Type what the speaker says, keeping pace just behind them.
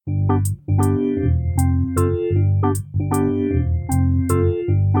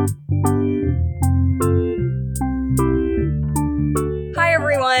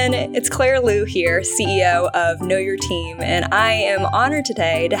It's Claire Liu here, CEO of Know Your Team, and I am honored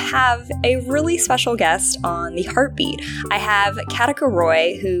today to have a really special guest on The Heartbeat. I have Katica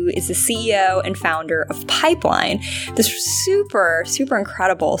Roy, who is the CEO and founder of Pipeline, this super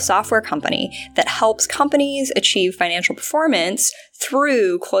incredible software company that helps companies achieve financial performance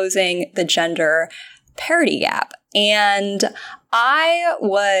through closing the gender parity gap. And I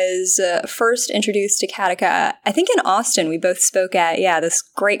was first introduced to Katica, I think in Austin. We both spoke at, this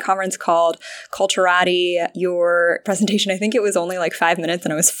great conference called Culturati. Your presentation, I think it was only like 5 minutes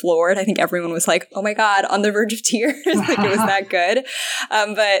and I was floored. I think everyone was like, oh my God, on the verge of tears. Like it was that good.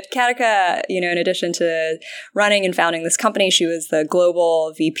 But Katica, in addition to running and founding this company, she was the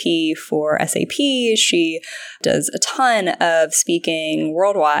global VP for SAP. She does a ton of speaking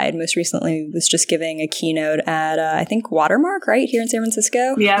worldwide. Most recently was just giving a keynote at, I think, Watermark, right? Here in San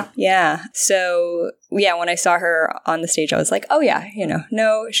Francisco? Yeah. Yeah. So, when I saw her on the stage, I was like, oh yeah,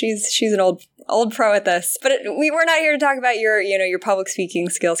 no, she's an old pro at this. But we're not here to talk about your public speaking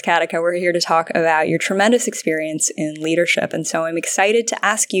skills, Katica. We're here to talk about your tremendous experience in leadership. And so I'm excited to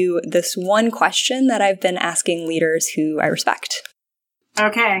ask you this one question that I've been asking leaders who I respect.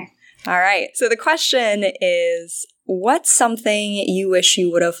 Okay. All right. So the question is, what's something you wish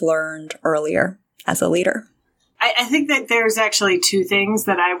you would have learned earlier as a leader? I think that there's actually two things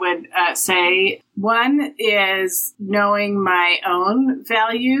that I would say. One is knowing my own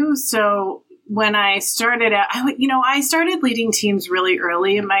value. So when I started out, I started leading teams really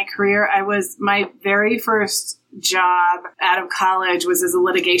early in my career. My very first job out of college was as a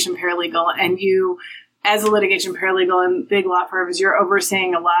litigation paralegal. And as a litigation paralegal in big law firms, you're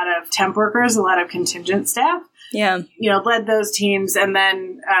overseeing a lot of temp workers, a lot of contingent staff. Yeah. Led those teams and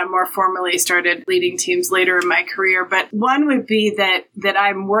then more formally started leading teams later in my career. But one would be that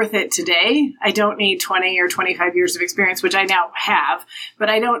I'm worth it today. I don't need 20 or 25 years of experience, which I now have, but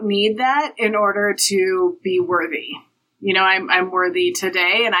I don't need that in order to be worthy. I'm worthy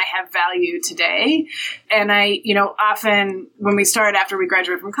today and I have value today. And often when we start after we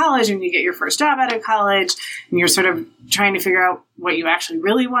graduate from college and you get your first job out of college and you're sort of trying to figure out what you actually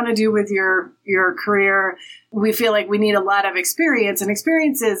really want to do with your career, we feel like we need a lot of experience, and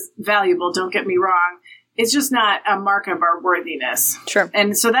experience is valuable. Don't get me wrong. It's just not a mark of our worthiness. Sure.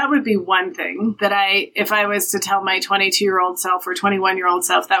 And so that would be one thing that if I was to tell my 22-year-old self or 21-year-old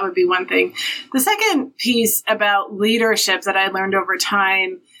self, that would be one thing. The second piece about leadership that I learned over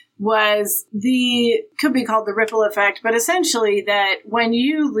time was could be called the ripple effect, but essentially that when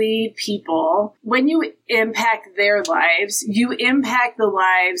you lead people, when you impact their lives, you impact the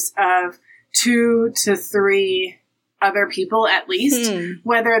lives of 2 to 3 other people at least,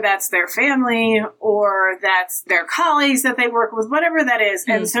 whether that's their family or that's their colleagues that they work with, whatever that is.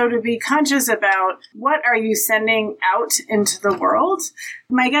 And so to be conscious about what are you sending out into the world,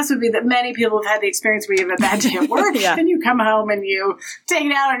 my guess would be that many people have had the experience where you have a bad day at work and you come home and you take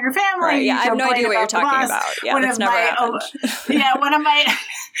it out on your family. Right, yeah, I have no idea what you're talking about. Yeah, that's never happened.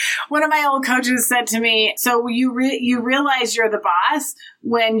 One of my old coaches said to me, so you realize you're the boss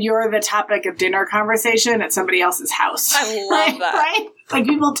when you're the topic of dinner conversation at somebody else's house. I love that. Right? Like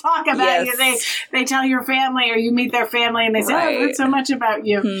people talk about you. They tell your family or you meet their family and they say, I've heard so much about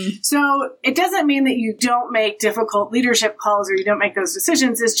you. So it doesn't mean that you don't make difficult leadership calls or you don't make those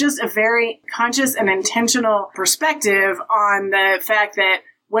decisions. It's just a very conscious and intentional perspective on the fact that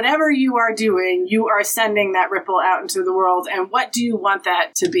whatever you are doing, you are sending that ripple out into the world. And what do you want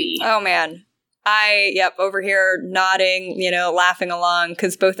that to be? Oh, man. Over here nodding, laughing along,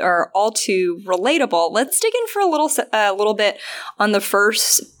 because both are all too relatable. Let's dig in for a little bit on the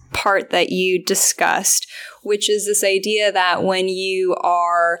first part that you discussed, which is this idea that when you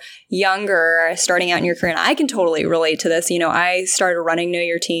are younger, starting out in your career, and I can totally relate to this. I started running Know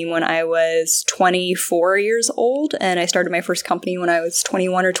Your Team when I was 24 years old, and I started my first company when I was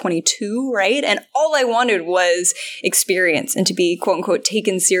 21 or 22, right? And all I wanted was experience and to be, quote unquote,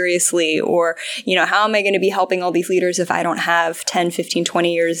 taken seriously, or, how am I going to be helping all these leaders if I don't have 10, 15,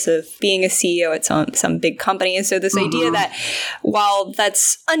 20 years of being a CEO at some big company? And so this idea that while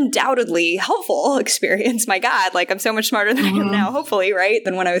that's undoubtedly helpful experience, my God, like I'm so much smarter than I am now, hopefully, right?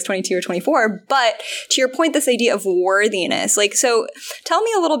 Than when I was 22 or 24. But to your point, this idea of worthiness, so tell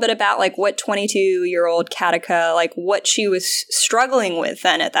me a little bit about what 22-year-old Katica, what she was struggling with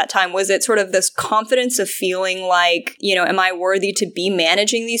then at that time. Was it sort of this confidence of feeling like, am I worthy to be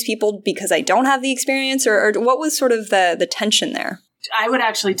managing these people because I don't have the experience, or what was sort of the tension there? I would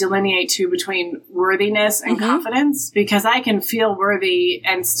actually delineate too between worthiness and confidence, because I can feel worthy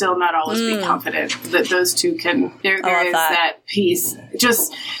and still not always be confident. That those two can, there is that piece.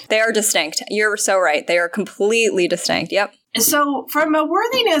 Just, they are distinct. You're so right. They are completely distinct. Yep. So from a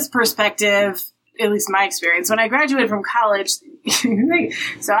worthiness perspective, at least my experience, when I graduated from college,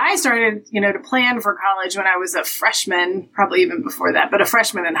 so I started, to plan for college when I was a freshman, probably even before that, but a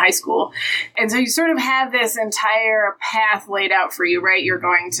freshman in high school. And so you sort of have this entire path laid out for you, right? You're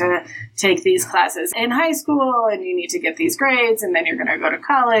going to take these classes in high school and you need to get these grades and then you're going to go to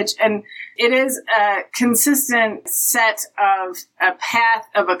college. And it is a consistent set of a path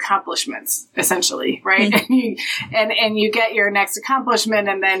of accomplishments, essentially, right? And you get your next accomplishment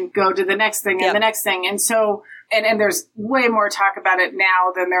and then go to the next thing and the next thing. And so, and there's way more talk about it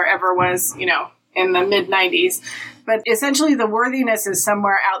now than there ever was, in the mid 90s. But essentially the worthiness is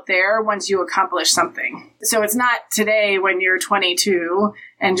somewhere out there once you accomplish something. So it's not today when you're 22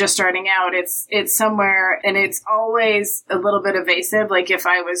 and just starting out. It's somewhere, and it's always a little bit evasive, like if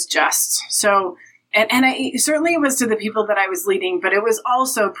I was just. So, and I certainly it was to the people that I was leading, but it was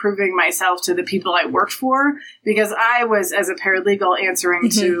also proving myself to the people I worked for, because I was, as a paralegal, answering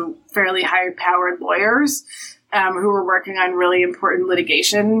to fairly high-powered lawyers who were working on really important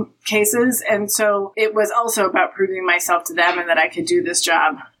litigation cases. And so it was also about proving myself to them and that I could do this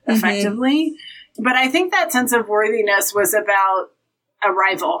job effectively. But I think that sense of worthiness was about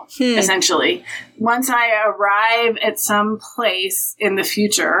arrival, essentially. Once I arrive at some place in the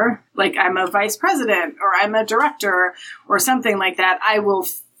future, like I'm a vice president or I'm a director or something like that, I will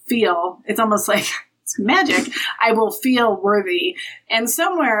feel, it's almost like it's magic, I will feel worthy. And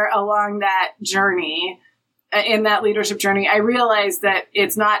somewhere along that journey, in that leadership journey, I realized that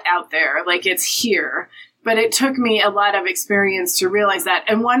it's not out there, like it's here. But it took me a lot of experience to realize that.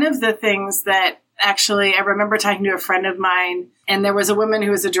 And one of the things that actually, I remember talking to a friend of mine, and there was a woman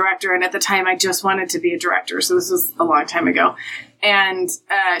who was a director, and at the time I just wanted to be a director. So this was a long time ago. And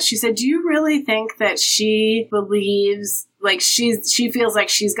she said, do you really think that she believes, like she feels like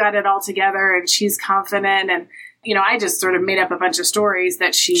she's got it all together and she's confident? And I just sort of made up a bunch of stories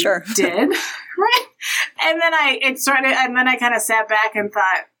that she did, right? And then I kind of sat back and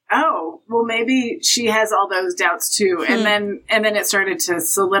thought, oh, well, maybe she has all those doubts too. And then it started to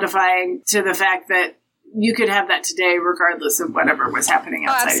solidify to the fact that you could have that today regardless of whatever was happening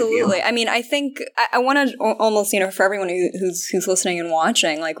outside of you. Absolutely. I mean, I think I want to almost, for everyone who's listening and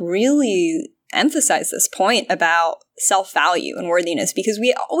watching, like really emphasize this point about self-value and worthiness, because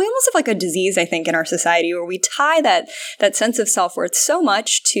we almost have like a disease, I think, in our society where we tie that sense of self-worth so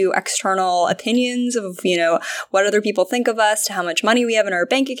much to external opinions of, what other people think of us, to how much money we have in our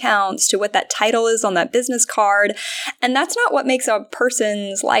bank accounts, to what that title is on that business card. And that's not what makes a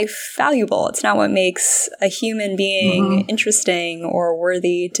person's life valuable. It's not what makes a human being interesting or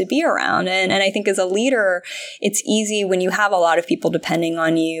worthy to be around. And I think as a leader, it's easy when you have a lot of people depending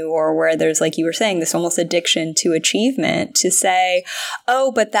on you, or where there's, like you were saying, this almost addiction to achievement, to say, oh,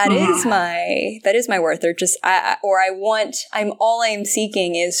 but that is my worth, or all I'm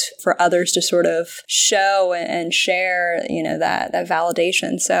seeking is for others to sort of show and share, that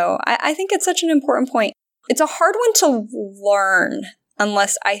validation. So I think it's such an important point. It's a hard one to learn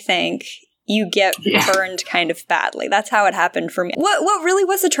unless, I think, you get burned kind of badly. That's how it happened for me. What really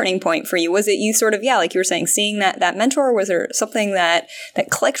was the turning point for you? Was it you sort of, like you were saying, seeing that mentor? Or was there something that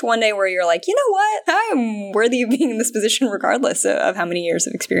clicked one day where you're like, you know what? I'm worthy of being in this position regardless of how many years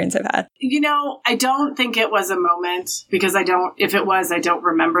of experience I've had? I don't think it was a moment, because if it was, I don't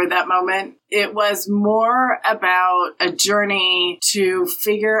remember that moment. It was more about a journey to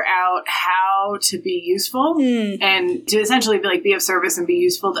figure out how to be useful and to essentially be of service and be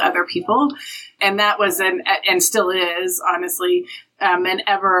useful to other people. And that was and still is, honestly, an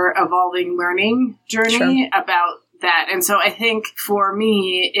ever evolving learning journey about that. And so I think for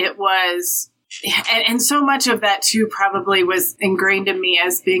me, it was, and so much of that too probably was ingrained in me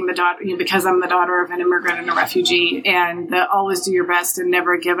as being the daughter, because I'm the daughter of an immigrant and a refugee, and always do your best and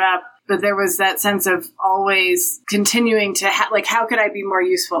never give up. But there was that sense of always continuing to how could I be more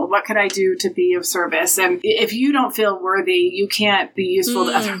useful? What could I do to be of service? And if you don't feel worthy, you can't be useful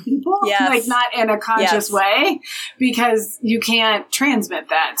to other people, not in a conscious way, because you can't transmit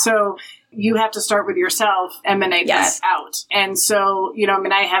that. So you have to start with yourself, emanate that out. And so,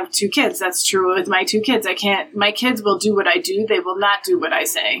 I have 2 kids. That's true with my 2 kids. My kids will do what I do. They will not do what I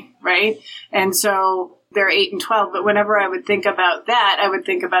say. Right. And so they're 8 and 12. But whenever I would think about that, I would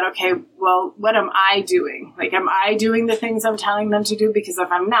think about, okay, well, what am I doing? Am I doing the things I'm telling them to do? Because if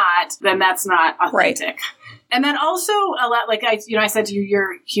I'm not, then that's not authentic. Right. And then also a lot, like I said to you,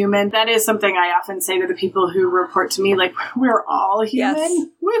 you're human. That is something I often say to the people who report to me, like, we're all human. Yes.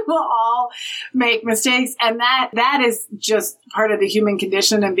 We will all make mistakes. And that is just part of the human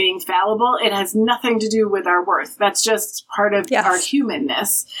condition and being fallible. It has nothing to do with our worth. That's just part of our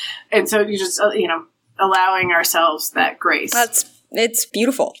humanness. And so you just, allowing ourselves that grace. It's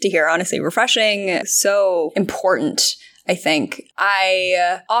beautiful to hear, honestly, refreshing, so important. I think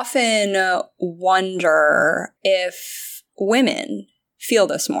I often wonder if women feel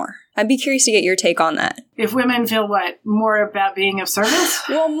this more. I'd be curious to get your take on that. If women feel what? More about being of service?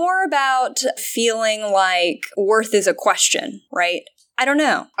 Well, more about feeling like worth is a question, right? I don't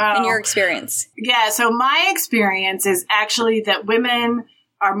know. In your experience. Yeah, so my experience is actually that women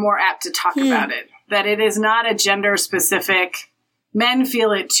are more apt to talk about it. That it is not a gender specific. Men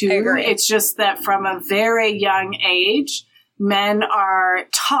feel it too. It's just that from a very young age, men are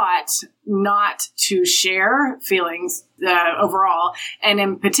taught not to share feelings overall, and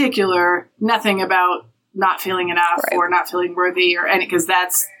in particular, nothing about not feeling enough or not feeling worthy or any, because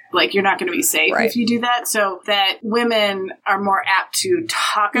that's like, you're not going to be safe if you do that. So that women are more apt to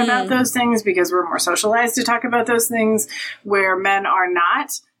talk about those things because we're more socialized to talk about those things, where men are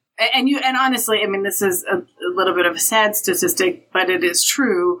not. And honestly, I mean, this is a little bit of a sad statistic, but it is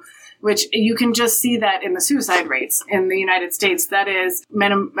true, which you can just see that in the suicide rates in the United States. That is,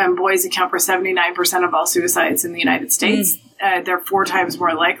 men and boys account for 79% of all suicides in the United States. They're 4 times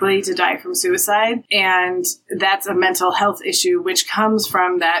more likely to die from suicide. And that's a mental health issue, which comes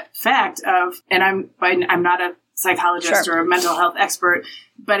from that fact of, and I'm not a psychologist or a mental health expert,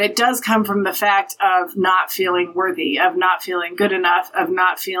 but it does come from the fact of not feeling worthy, of not feeling good enough, of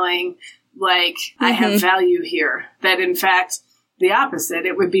not feeling like I have value here. That in fact, the opposite,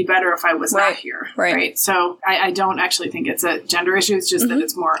 it would be better if I was not here. Right. So I don't actually think it's a gender issue. It's just that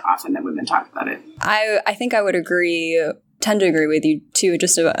it's more often that women talk about it. I think I would tend to agree with you too,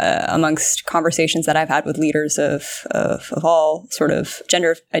 just amongst conversations that I've had with leaders of all sort of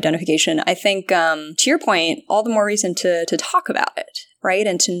gender identification. I think, to your point, all the more reason to talk about it, right?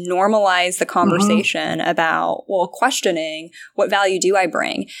 And to normalize the conversation about, questioning what value do I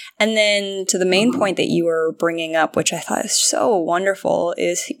bring? And then to the main point that you were bringing up, which I thought is so wonderful,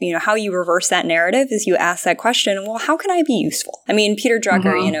 is, how you reverse that narrative is you ask that question, well, how can I be useful? I mean, Peter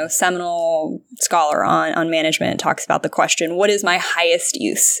Drucker, seminal scholar on management, talks about the question, what is my highest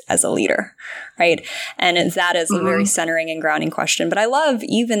use as a leader? Right. And that is a very centering and grounding question. But I love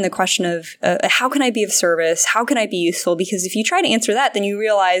even the question of how can I be of service? How can I be useful? Because if you try to answer that, then you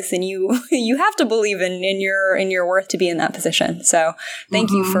realize then you have to believe in your worth to be in that position. So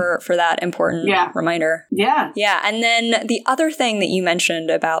thank you for that important reminder. Yeah. Yeah. And then the other thing that you mentioned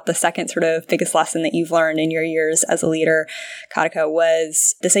about the second sort of biggest lesson that you've learned in your years as a leader, Katica,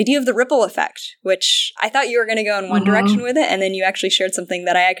 was this idea of the ripple effect, which I thought you were going to go in one direction with it. And then you actually shared something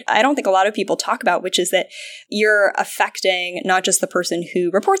that I don't think a lot of people talk about, which is that you're affecting not just the person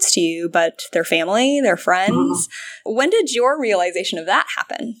who reports to you, but their family, their friends. When did your realization of that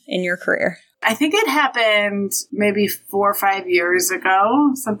happen in your career? I think it happened maybe 4 or 5 years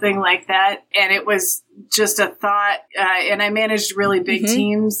ago, something like that. And it was just a thought. And I managed really big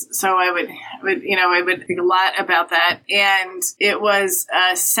teams. So I would think a lot about that. And it was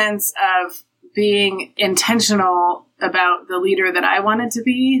a sense of being intentional about the leader that I wanted to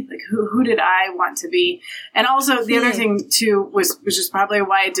be, like who did I want to be? And also the other thing too which is probably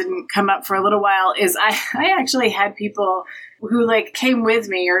why it didn't come up for a little while, is I actually had people who like came with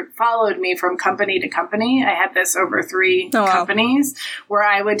me or followed me from company to company. I had this over 3 companies where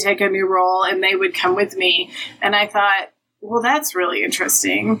I would take a new role and they would come with me. And I thought, well, that's really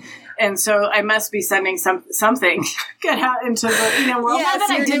interesting. And so I must be sending something good out into the world. Yes, not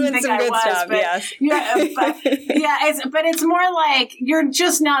that I didn't think I was, stuff, but yes. It's more like you're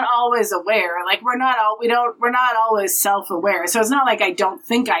just not always aware. Like we're not always self-aware. So it's not like I don't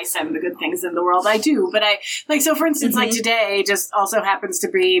think I send the good things in the world. I do, but so for instance, like today just also happens to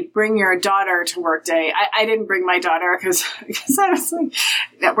be bring your daughter to work day. I didn't bring my daughter because I was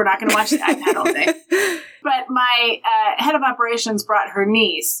like, we're not going to watch the iPad all day. But my head of operations brought her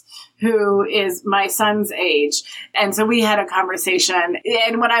niece, who is my son's age. And so we had a conversation.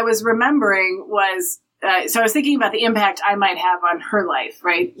 And what I was remembering was, so I was thinking about the impact I might have on her life,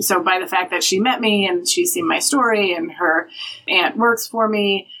 right? So by the fact that she met me and she's seen my story and her aunt works for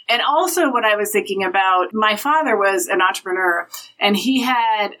me. And also what I was thinking about, my father was an entrepreneur, and he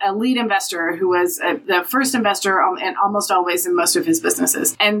had a lead investor who was the first investor and almost always in most of his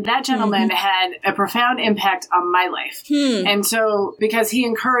businesses. And that gentleman had a profound impact on my life. And so because he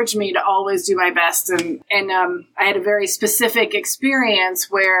encouraged me to always do my best, and I had a very specific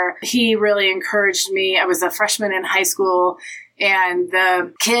experience where he really encouraged me. I was a freshman in high school, and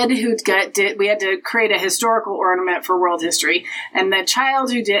the kid we had to create a historical ornament for world history. And the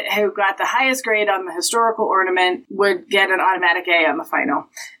child who got the highest grade on the historical ornament would get an automatic A on the final.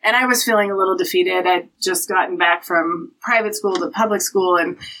 And I was feeling a little defeated. I'd just gotten back from private school to public school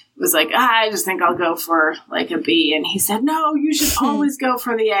and was like, I just think I'll go for like a B. And he said, no, you should always go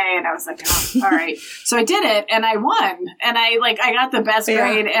for the A. And I was like, oh, all right. So I did it and I won. And I got the best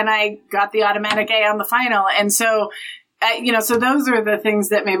grade and I got the automatic A on the final. And so so those are the things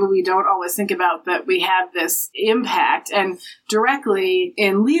that maybe we don't always think about, that we have this impact. And directly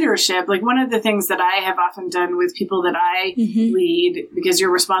in leadership, like one of the things that I have often done with people that I lead, because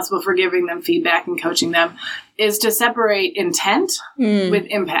you're responsible for giving them feedback and coaching them, is to separate intent with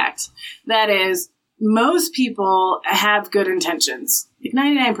impact. That is, most people have good intentions. Like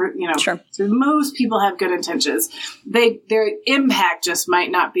 99%, Sure. So most people have good intentions. Their impact just might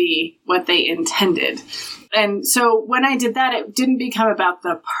not be what they intended. And so when I did that, it didn't become about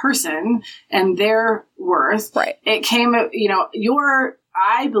the person and their worth. Right. It came,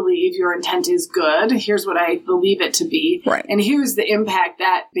 I believe your intent is good. Here's what I believe it to be. Right. And here's the impact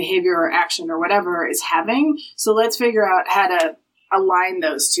that behavior or action or whatever is having. So let's figure out how to align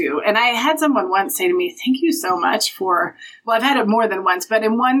those two. And I had someone once say to me, thank you so much for, well, I've had it more than once, but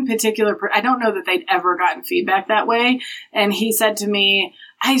in one particular, I don't know that they'd ever gotten feedback that way. And he said to me,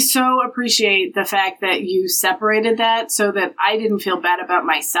 I so appreciate the fact that you separated that so that I didn't feel bad about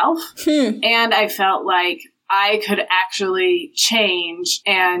myself. And I felt like I could actually change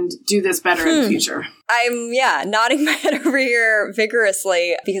and do this better in the future. I'm, nodding my head over here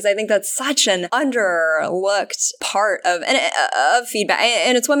vigorously because I think that's such an underlooked part of feedback.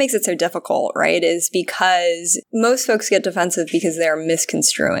 And it's what makes it so difficult, right? Is because most folks get defensive because they're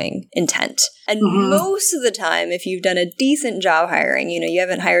misconstruing intent. And most of the time, if you've done a decent job hiring, you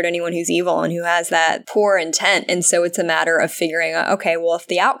haven't hired anyone who's evil and who has that poor intent. And so it's a matter of figuring out, okay, well, if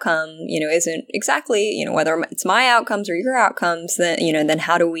the outcome, isn't exactly, whether it's my outcomes or your outcomes, then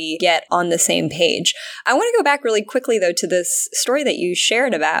how do we get on the same page? I want to go back really quickly, though, to this story that you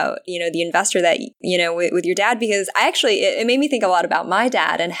shared about, the investor that, with your dad, because it made me think a lot about my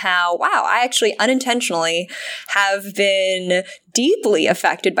dad and how, wow, I actually unintentionally have been deeply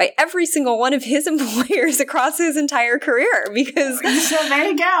affected by every single one of his employers across his entire career because... So there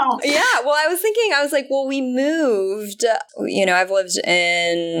you go. Yeah. Well, I was like, well, we moved, I've lived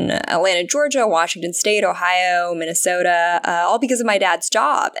in Atlanta, Georgia, Washington State, Ohio, Minnesota, all because of my dad's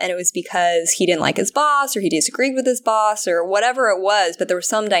job. And it was because he didn't like his boss or he disagreed with his boss or whatever it was. But there was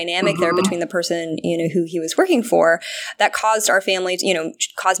some dynamic there between the person, who he was working for that caused our family,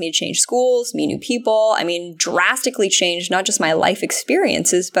 caused me to change schools, meet new people. I mean, drastically changed not just my life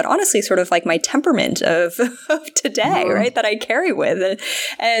experiences, but honestly sort of like my temperament of today, right, that I carry with.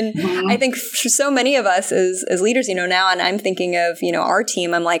 And I think for so many of us as leaders, now, and I'm thinking of, our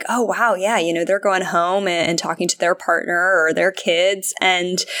team, I'm like, oh, wow, yeah, they're going home and talking to their partner or their kids,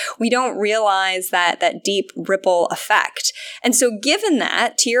 and we don't realize that deep ripple effect. And so given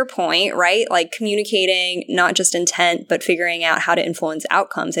that, to your point, right, like communicating not just intent, but figuring out how to influence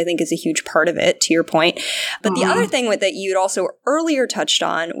outcomes, I think is a huge part of it, to your point. But the other thing that you'd also earlier touched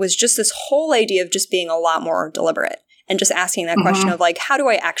on was just this whole idea of just being a lot more deliberate and just asking that question of like, how do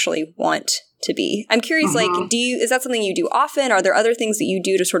I actually want to be? I'm curious, like, is that something you do often? Are there other things that you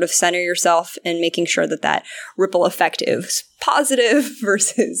do to sort of center yourself and making sure that ripple effect is positive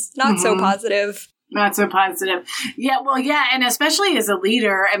versus not so positive? Not so positive. Yeah, well, yeah. And especially as a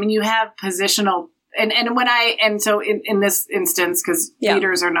leader, I mean, you have positional so in this instance, because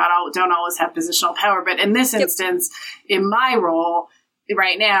leaders don't always have positional power, but in this instance, in my role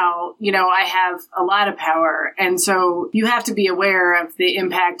right now, I have a lot of power. And so you have to be aware of the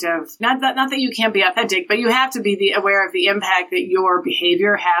impact of, not that you can't be authentic, but you have to be aware of the impact that your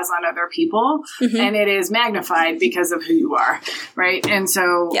behavior has on other people. And it is magnified because of who you are. Right. And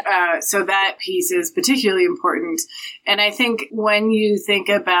so, so that piece is particularly important. And I think when you think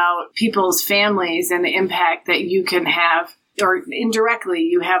about people's families and the impact that you can have, or indirectly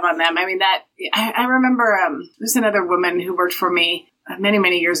you have on them. I mean, I remember there's another woman who worked for me many,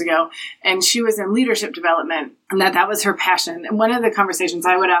 many years ago, and she was in leadership development, and that was her passion. And one of the conversations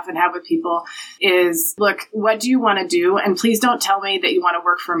I would often have with people is, look, what do you want to do? And please don't tell me that you want to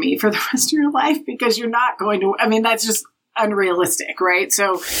work for me for the rest of your life, because you're not going to. I mean, that's just unrealistic, right?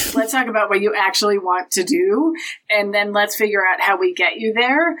 So let's talk about what you actually want to do, and then let's figure out how we get you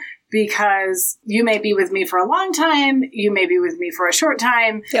there, because you may be with me for a long time, you may be with me for a short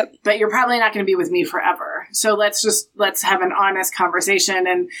time, but you're probably not going to be with me forever. So let's have an honest conversation.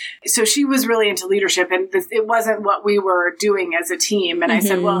 And so she was really into leadership, and it wasn't what we were doing as a team. And I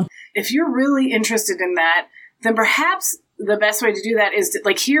said, well, if you're really interested in that, then perhaps the best way to do that is to,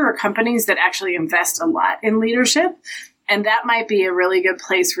 like, here are companies that actually invest a lot in leadership. And that might be a really good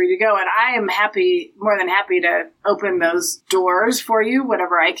place for you to go. And I am more than happy to open those doors for you,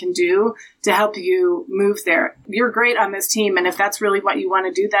 whatever I can do to help you move there. You're great on this team. And if that's really what you want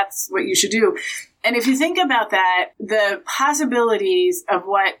to do, that's what you should do. And if you think about that, the possibilities of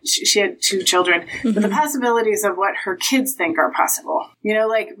what she had 2 children, but the possibilities of what her kids think are possible,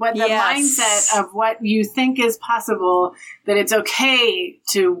 like what the mindset of what you think is possible, that it's okay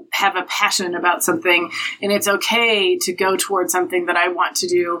to have a passion about something, and it's okay to go towards something that I want to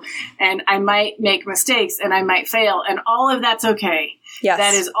do. And I might make mistakes and I might fail, and all of that's okay. Yes.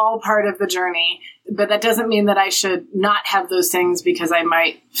 That is all part of the journey. But that doesn't mean that I should not have those things because I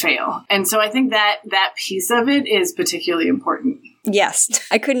might fail. And so I think that piece of it is particularly important. Yes,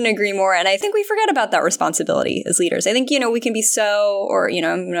 I couldn't agree more. And I think we forget about that responsibility as leaders. I think, we can be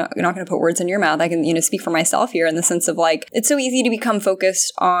I'm not going to put words in your mouth. I can, speak for myself here in the sense of like, it's so easy to become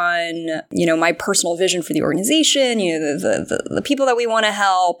focused on, my personal vision for the organization, the people that we want to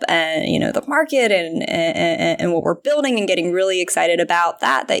help, and, the market and what we're building, and getting really excited about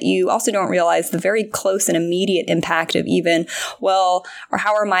that you also don't realize the very close and immediate impact of or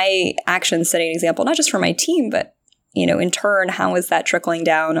how are my actions setting an example, not just for my team, but in turn, how is that trickling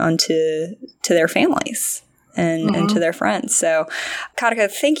down onto their families and to their friends? So,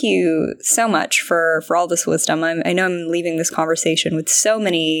 Katica, thank you so much for all this wisdom. I know I'm leaving this conversation with so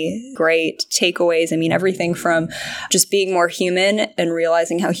many great takeaways. I mean, everything from just being more human and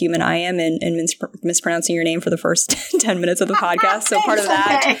realizing how human I am and mispronouncing your name for the first 10 minutes of the podcast. So part of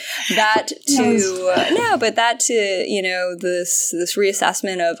that to this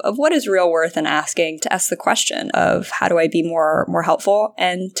reassessment of what is real worth, and to ask the question of how do I be more helpful,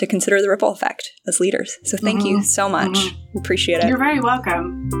 and to consider the ripple effect as leaders. So thank you so much. Appreciate it. You're very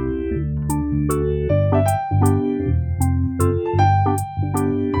welcome.